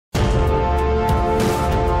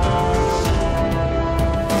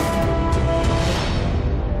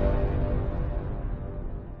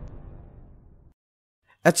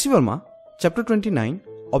H.C. Verma, Chapter 29,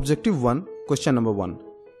 Objective 1, Question number 1.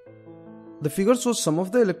 The figure shows some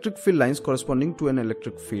of the electric field lines corresponding to an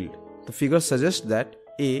electric field. The figure suggests that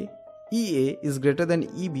A. EA is greater than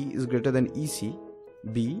EB is greater than EC.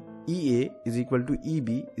 B. EA is equal to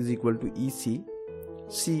EB is equal to EC.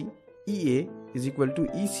 C. EA is equal to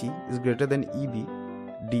EC is greater than EB.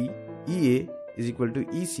 D. EA is equal to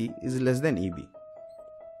EC is less than EB.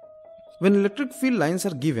 When electric field lines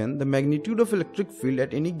are given, the magnitude of electric field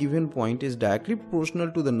at any given point is directly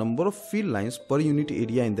proportional to the number of field lines per unit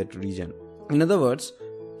area in that region. In other words,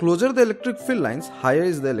 closer the electric field lines, higher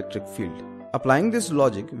is the electric field. Applying this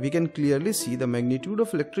logic, we can clearly see the magnitude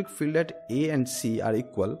of electric field at A and C are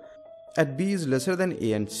equal, at B is lesser than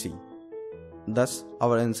A and C. Thus,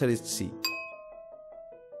 our answer is C.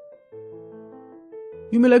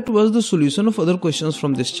 You may like to watch the solution of other questions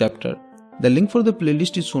from this chapter. The link for the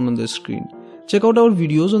playlist is shown on the screen. Check out our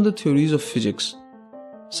videos on the theories of physics.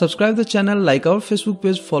 Subscribe the channel, like our Facebook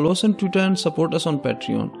page, follow us on Twitter and support us on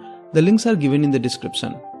Patreon. The links are given in the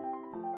description.